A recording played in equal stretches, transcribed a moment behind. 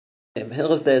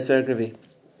Hilchos Deos Perek Revi.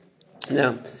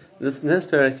 Now, this next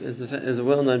perek is a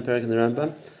well-known perek in the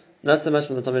Rambam. Not so much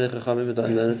from the Talmidei Chachamim, who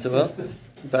don't learn it so well,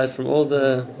 but from all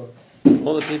the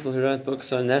people who write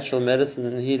books on natural medicine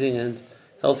and healing and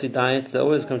healthy diets. They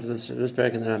always come to this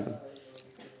perek in the Rambam,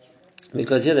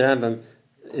 because here the Rambam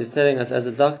is telling us as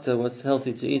a doctor what's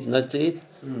healthy to eat and not to eat.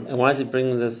 And why is he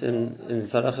bringing this in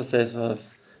Sarach Sefer of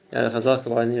Chazaka?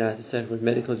 Why didn't he write a sefer with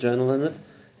medical journal in it?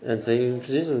 And so he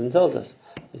introduces and tells us.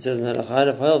 He says,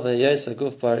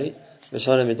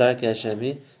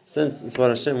 since it's what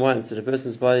Hashem wants, that a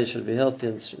person's body should be healthy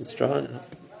and strong and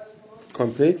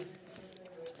complete,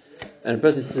 and a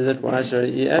person should do that, a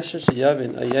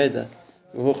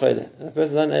person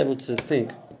is unable to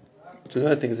think, to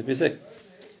know things if he's sick,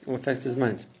 what affects his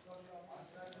mind.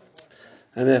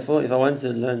 And therefore, if I want to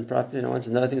learn properly, and I want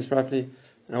to know things properly,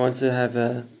 and I want to have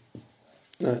the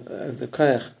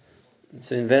koyach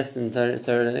to invest in Torah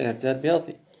learning, I have to be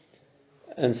healthy.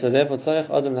 And so therefore, a person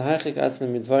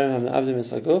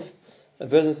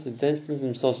should distance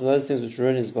himself from those things which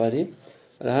ruin his body,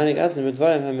 and a person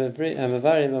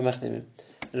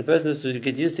has to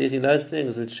get used to eating those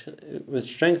things which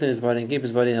strengthen his body and keep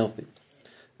his body healthy.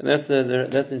 And that's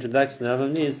the introduction the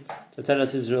Rambam needs to tell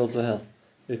us his rules of health,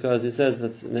 because he says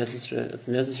that's necessary. It's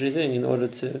a necessary thing in order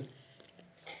to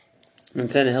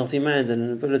maintain a healthy mind and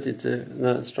an ability to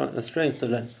a strength to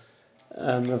learn.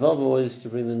 Rav always used to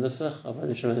bring the nusach of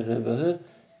and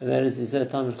that is, he said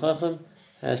Talmid Chacham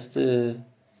has to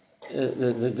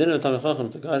the dinner of Talmid Chacham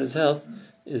to guard his health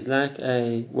is like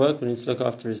a workman who needs to look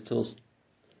after his tools.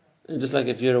 And just like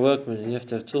if you're a workman and you have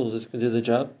to have tools that can do the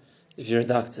job, if you're a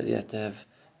doctor you have to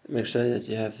make sure that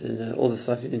you have all the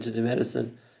stuff you need to do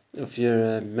medicine. If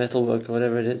you're a metal worker or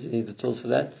whatever it is, you need the tools for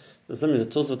that. So some of the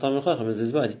tools for Talmid Chacham is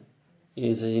his body. He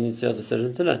needs to be able to sit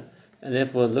and to learn. And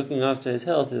therefore, looking after his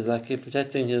health is like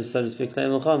protecting his, so to speak, clay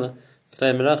melacha,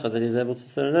 that he's able to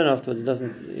sit and learn afterwards. It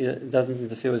doesn't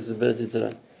interfere with his ability to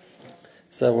learn.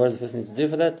 So, what does the person need to do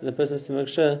for that? The person has to make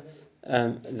sure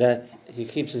that he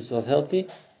keeps himself healthy.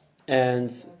 And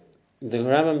the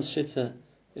Rambam's shita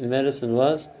in medicine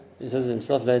was, he says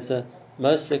himself later,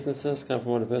 most sicknesses come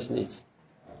from what a person eats.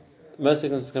 Most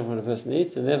sicknesses come from what a person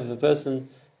eats, and therefore, if a person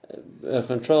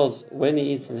controls when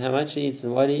he eats and how much he eats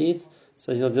and what he eats,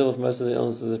 so he'll deal with most of the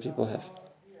illnesses that people have.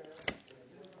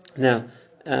 Now,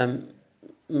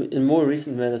 in more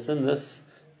recent medicine, this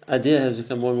idea has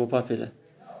become more and more popular.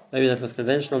 Maybe not with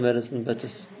conventional medicine, but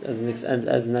just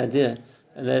as an idea,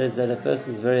 and that is that a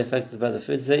person is very affected by the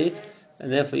foods they eat,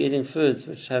 and therefore eating foods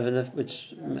which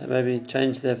maybe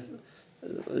change it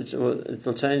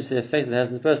will change the effect it has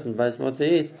on the person by what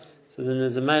they eat. So then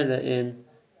there's a matter in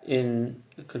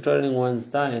controlling one's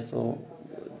diet or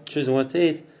choosing what to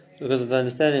eat, because of the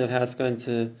understanding of how it's going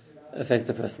to affect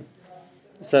a person.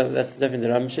 So that's definitely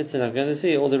the Rambam Shitz, and I'm going to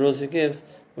see all the rules he gives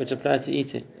which apply to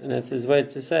eating, and that's his way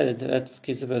to say that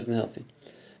keeps the person healthy.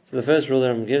 So the first rule the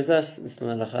Rambam gives us is a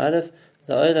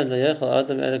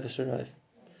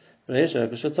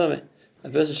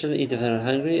person shouldn't eat if they're not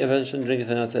hungry, a person shouldn't drink if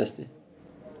they're not thirsty.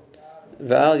 A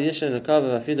person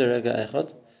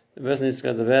needs to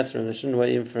go to the bathroom, they shouldn't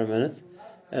wait even for a minute.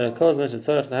 And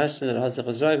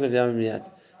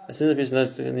as soon as a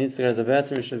person needs to go to the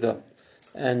bathroom, he should go.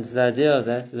 And the idea of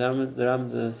that,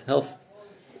 the health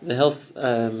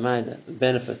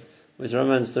benefit, which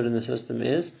Rambam understood in the system,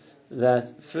 is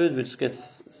that food which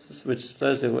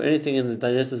slows or anything in the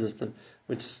digestive system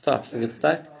which stops and gets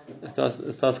stuck,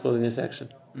 it starts causing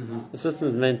infection. Mm-hmm. The system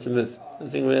is meant to move,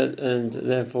 and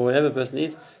therefore whatever a person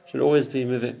eats should always be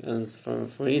moving, and from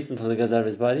he eats until it goes out of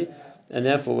his body. And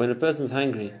therefore, when a person is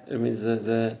hungry, it means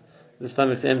the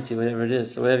stomach's empty, whatever it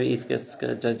is, so whatever he eats gets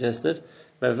digested.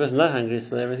 But if a person's not hungry,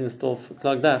 so everything's still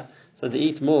clogged up, so to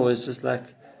eat more is just like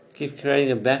keep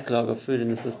creating a backlog of food in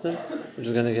the system, which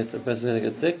is going to get a person going to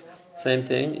get sick. Same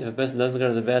thing, if a person doesn't go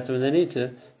to the bathroom when they need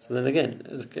to, so then again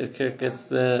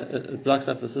it blocks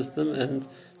up the system, and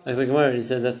like the Gemara, he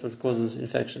says that's what causes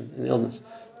infection and illness.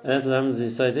 And that's what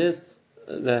happens. So it is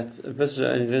that a person,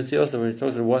 and you're going to see also when he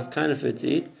talks about what kind of food to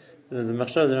eat, the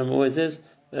machshava that always is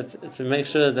that to make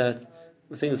sure that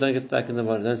things don't get stuck in the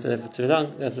body, don't stay there for too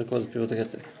long. That's what causes people to get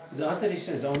sick. The author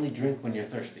says only drink when you're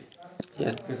thirsty.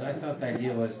 Yeah. Because I thought the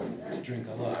idea was to drink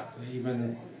a lot.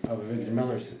 Even Victor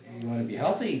Miller said, you want to be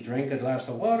healthy, drink a glass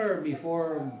of water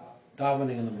before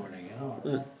davening in the morning,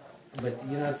 Mm. But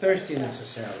you're not thirsty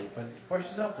necessarily, but force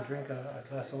yourself to drink a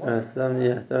glass of water. So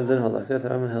didn't hold like that.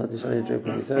 I'm held. You should only drink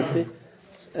when you're thirsty.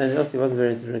 And also, he wasn't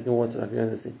very into drinking water, like you're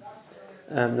going to see.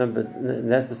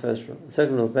 That's the first rule. The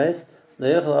second rule base: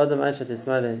 a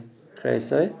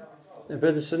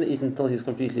person shouldn't eat until he's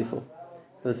completely full.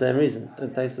 For the same reason,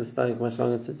 it takes the stomach much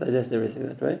longer to digest everything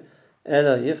that way. A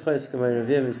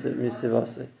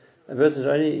person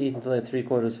should only eat until they're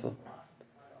 3/4 full.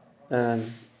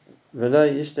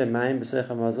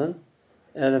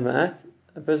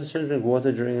 A person shouldn't drink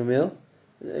water during a meal,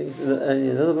 a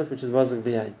little bit, which is wazak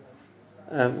b'yain.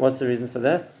 What's the reason for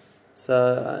that? So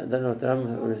I don't know what the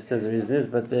Rambam says the reason is,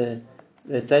 but they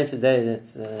say today that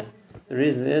the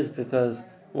reason is because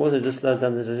water just slows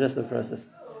down the digestive process.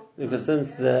 Because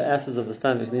since the acids of the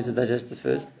stomach need to digest the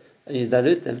food, and you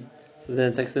dilute them, so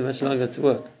then it takes them much longer to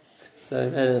work. So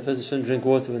a person shouldn't drink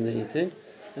water when they're eating.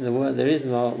 And the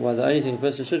reason why the only thing a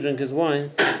person should drink is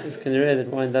wine is clear that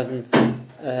wine doesn't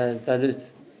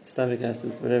dilute stomach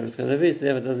acids, whatever it's going to be, so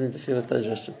therefore it doesn't interfere with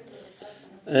digestion.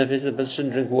 And if he says a person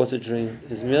shouldn't drink water during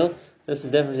his meal, this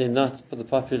is definitely not the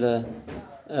popular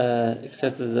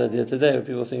accepted idea today, where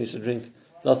people think you should drink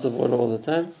lots of water all the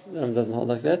time. It doesn't hold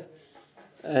like that.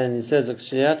 And he says, if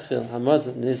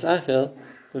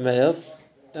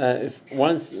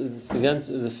once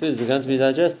the food began to be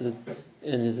digested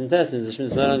in his intestines, which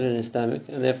means no longer in his stomach,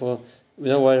 and therefore we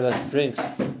don't worry about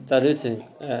drinks diluting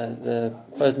the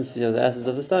potency of the acids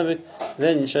of the stomach,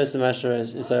 then you show some mashra,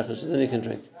 then you can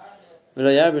drink. I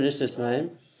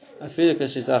feel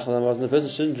because the person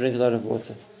shouldn't drink a lot of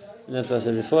water. And that's what I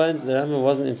said before, and the Rambam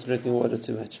wasn't into drinking water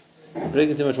too much.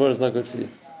 Drinking too much water is not good for you.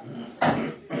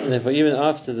 And therefore, even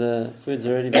after the food's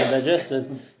already been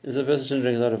digested, the person shouldn't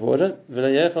drink a lot of water.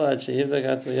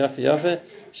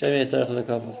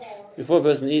 Before a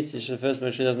person eats, he should first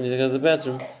make sure he doesn't need to go to the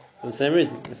bathroom for the same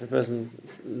reason. If a person,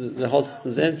 the whole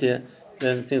system's emptier,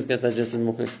 then things get digested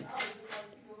more quickly.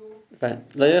 A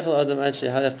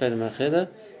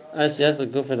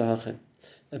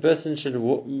person should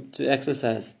to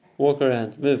exercise, walk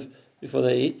around, move before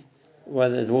they eat,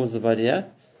 while it warms the body up.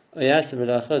 Do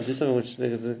something which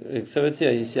is activity,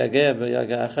 or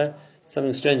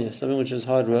something strenuous, something which is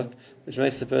hard work, which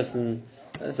makes the person,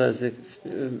 so to speak,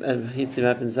 and heats him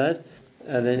up inside,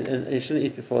 and he shouldn't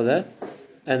eat before that.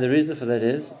 And the reason for that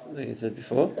is, like I said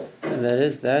before, and that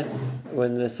is that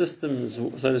when the system is,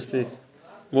 so to speak,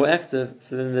 more active,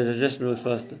 so then the digestion works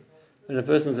faster. When a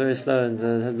person is very slow and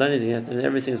has done anything yet, and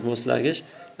everything is more sluggish,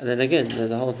 and then again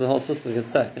the whole system gets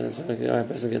stuck, and that's when a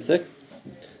person gets sick.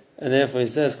 And therefore he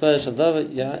says, a person should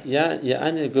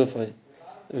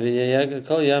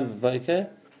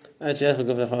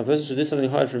do something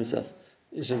hard for himself.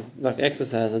 He should like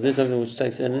exercise or do something which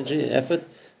takes energy, effort,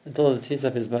 until it heats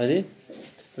up his body.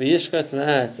 And then he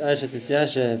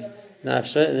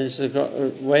should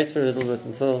wait for a little bit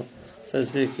until, so to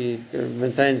speak, he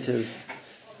maintains his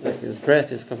breath,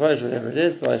 his composure, whatever it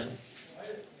is.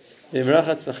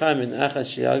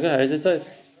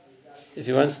 If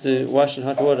he wants to wash in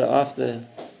hot water after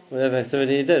whatever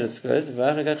activity he did, it's good. And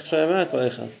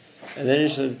then he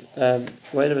should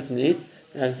wait a bit and eat.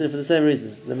 And I consider for the same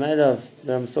reason. The matter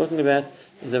that I'm talking about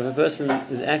is if a person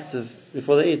is active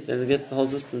before they eat, then it gets the whole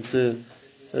system to,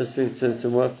 so to speak, to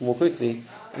work more quickly,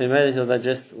 and maybe he'll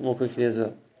digest more quickly as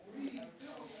well.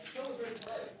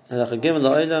 And when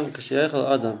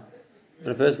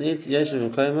a person eats, you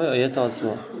shouldn't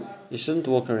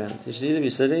walk around. You should either be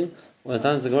sitting, or at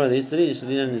times the Gemara used to eat, you should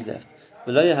lean on his left.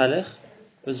 A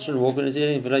person shouldn't walk when he's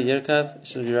eating. You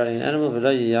shouldn't be riding an animal.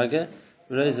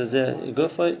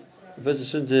 A person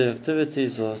shouldn't do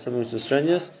activities or something which is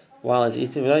strenuous while he's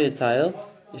eating. You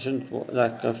shouldn't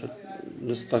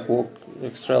walk,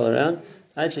 stroll around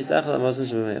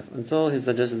until he's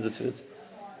digested the food.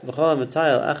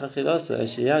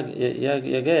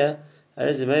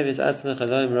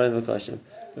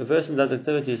 If a person does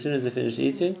activity as soon as he finishes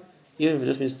eating, even if it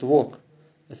just means to walk,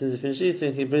 as soon as he finishes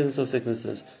eating, he brings himself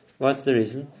sicknesses. What's the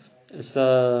reason?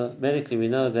 So medically we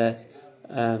know that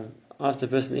after a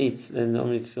person eats, they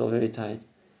normally feel very tired.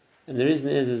 And the reason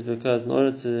is because in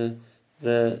order to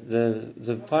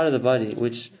the part of the body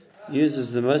which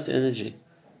uses the most energy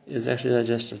is actually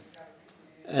digestion.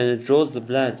 And it draws the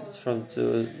blood from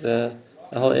to the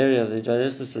whole area of the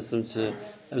digestive system to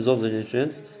absorb the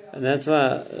nutrients, and that's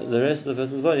why the rest of the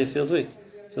person's body feels weak,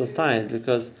 feels tired,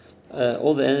 because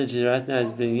all the energy right now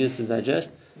is being used to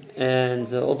digest,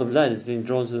 and all the blood is being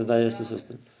drawn to the digestive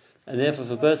system. And therefore,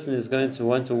 if a person is going to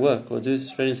want to work or do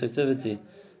strenuous activity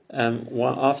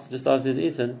after he's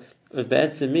eaten, it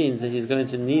basically means that he's going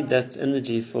to need that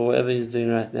energy for whatever he's doing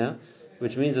right now,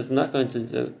 which means he's not going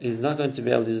to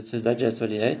be able to use it to digest what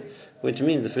he ate, which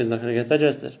means the food is not going to get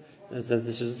digested. That's the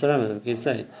Shulchan Aruch we keep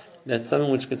saying. That's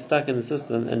something which gets stuck in the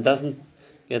system and doesn't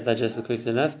get digested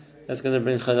quickly enough, that's going to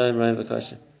bring chalaim, rayim,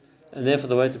 v'kasha. And therefore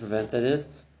the way to prevent that is,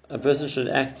 a person should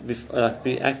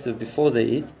be active before they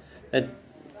eat. That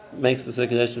makes the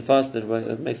circulation faster,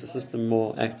 that makes the system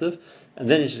more active, and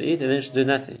then you should eat, and then you should do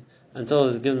nothing until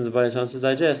it's given the body a chance to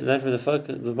digest, and that way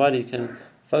the body can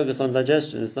focus on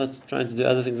digestion. It's not trying to do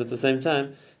other things at the same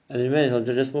time, and then it'll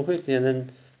digest more quickly, and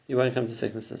then you won't come to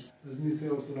sicknesses. Doesn't he say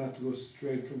also not to go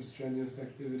straight from strenuous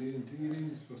activity into eating?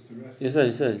 You're supposed to rest. You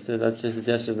said that's just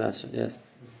yeshiv nafsha, yes.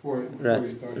 Before Right, you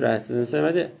start. right, and the same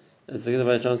idea. It's to give the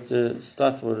body a chance to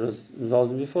stop what it was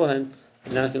involved in beforehand,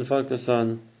 and now it can focus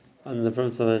on the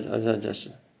principle of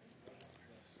digestion.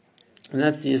 And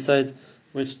that's the aside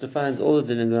which defines all the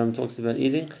din the Ram talks about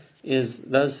eating, is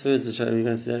those foods which we're going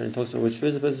to see there and talks about which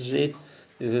foods a person should eat.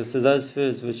 So those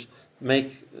foods which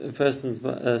make a person's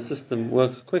system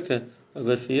work quicker are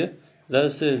good for you.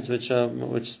 Those foods which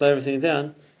slow everything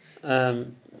down,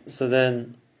 so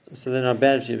then are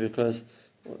bad for you because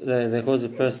they cause a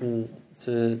person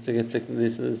to get sick.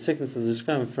 The sicknesses which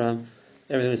come from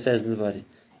everything which stays in the body.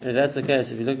 And if that's the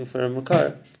case, if you're looking for a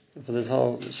makar, for this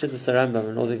whole Shittas Rambam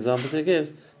and all the examples he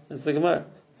gives, it's the Gemara.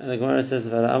 And the Gemara says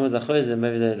about Amud Achoyzeh,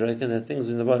 maybe they're broken, there are things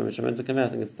in the body which are meant to come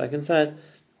out and get stuck inside,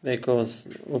 they cause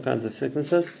all kinds of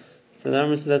sicknesses. So the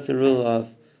Rambam says that's the rule of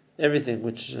everything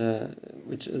which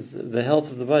is the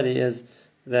health of the body, is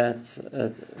that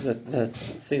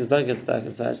things don't get stuck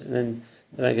inside, and then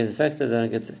they don't get infected, they don't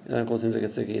get sick, they don't cause him to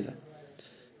get sick either.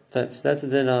 So that's the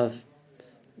din of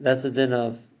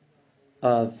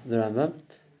the Rambam.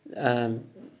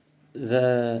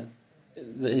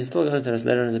 He's still going to tell us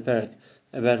later in the parak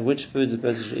about which foods a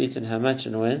person should eat and how much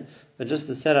and when, but just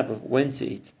the setup of when to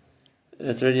eat,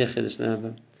 that's already a chiddush in the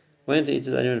Rambam. When to eat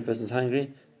is only when a person is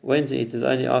hungry, when to eat is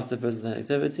only after a person has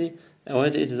activity, and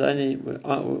when to eat is only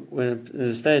when in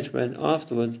a stage when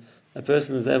afterwards a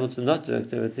person is able to not do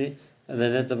activity and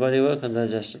then let the body work on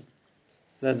digestion.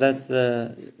 So that's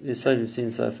the side we've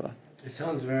seen so far. It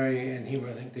sounds very, in Hebrew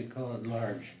I think they call it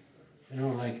large.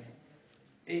 Like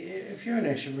if you're an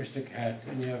aristocrat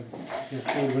and you have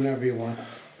food whenever you want,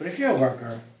 but if you're a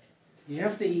worker, you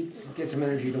have to eat to get some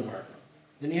energy to work.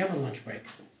 Then you have a lunch break.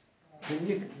 Then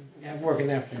you have work in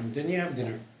the afternoon. Then you have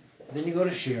dinner. Then you go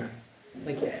to shir.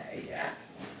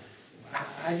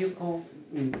 How do you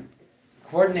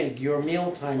coordinate your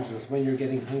meal times with when you're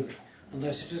getting hungry?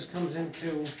 Unless it just comes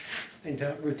into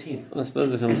routine. I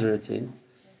suppose it comes to routine,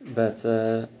 but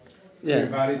yeah. Your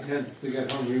body tends to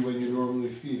get hungry when you normally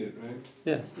feed it, right?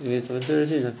 Yeah, you need something to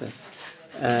routine like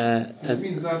that. It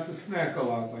means not to snack a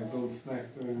lot, like don't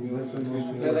snack during meals.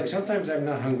 Like sometimes I'm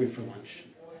not hungry for lunch,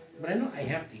 but I know I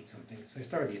have to eat something, so I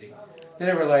start eating. Then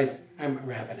I realize I'm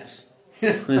ravenous.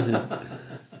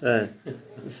 Right.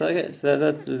 So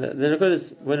the record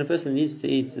is when a person needs to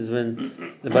eat is when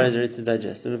the body is ready to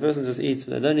digest. When a person just eats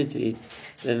when they don't need to eat,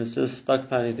 then it's just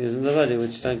stockpiling things in the body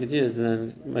which don't get used and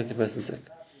then make a person sick.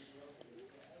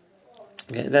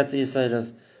 Okay, that's the side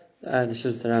of the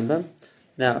Shittas Rambam.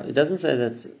 Now, it doesn't say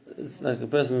that it's like a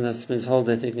person has to spend his whole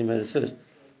day thinking about his food.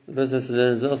 The person has to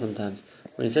learn as well sometimes.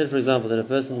 When he said, for example, that a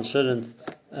person shouldn't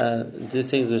do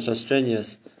things which are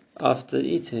strenuous after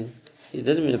eating, he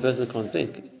didn't mean a person can't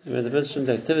think. He meant the person shouldn't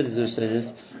do activities which are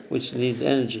strenuous, which need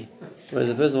energy. Whereas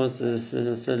a person wants to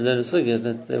learn a sugya,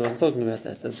 that they weren't talking about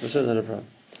that. That's for sure not a problem.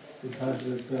 The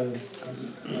passage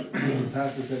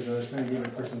says that Hashem gave a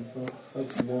person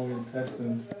such long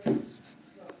intestines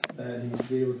that he would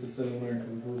be able to sit and learn,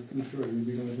 because if it was too short, he'd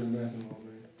be going to the bathroom all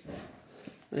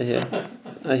night.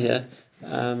 I hear.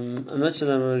 I'm not sure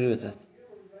that I agree with that.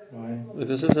 Why?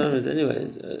 Because sometimes, anyway,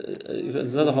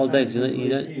 it's not a whole day. You're not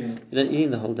eating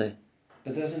the whole day.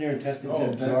 But doesn't your intestines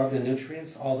absorb the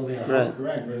nutrients all the way around? Right.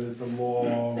 Correct, but it's a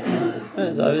long.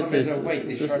 So obviously,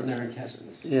 they shorten their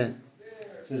intestines. Yeah.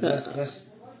 So there's less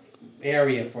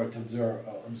area for it to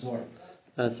absorb.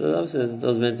 So obviously it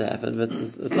was meant to happen, but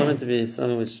it's not meant to be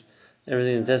something which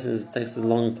everything in the intestines takes a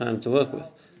long time to work with.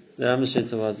 The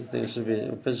Ramashita was, I think it should be,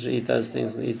 a person should eat those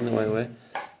things and eat in the right way.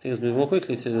 Things move more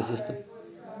quickly through the system.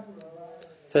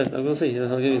 So we'll see.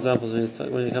 I'll give you examples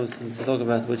when it comes to talk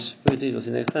about which food to eat. We'll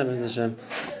see next time.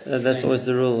 That's always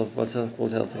the rule of what's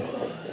called healthy.